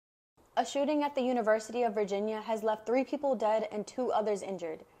A shooting at the University of Virginia has left 3 people dead and 2 others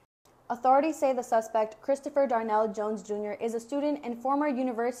injured. Authorities say the suspect, Christopher Darnell Jones Jr., is a student and former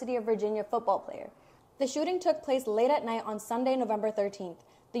University of Virginia football player. The shooting took place late at night on Sunday, November 13th.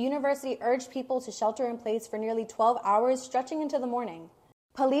 The university urged people to shelter in place for nearly 12 hours, stretching into the morning.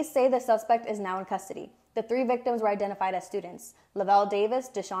 Police say the suspect is now in custody. The 3 victims were identified as students: Lavelle Davis,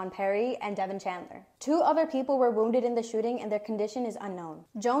 Deshaun Perry, and Devin Chandler. 2 other people were wounded in the shooting and their condition is unknown.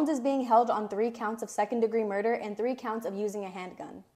 Jones is being held on 3 counts of second-degree murder and 3 counts of using a handgun.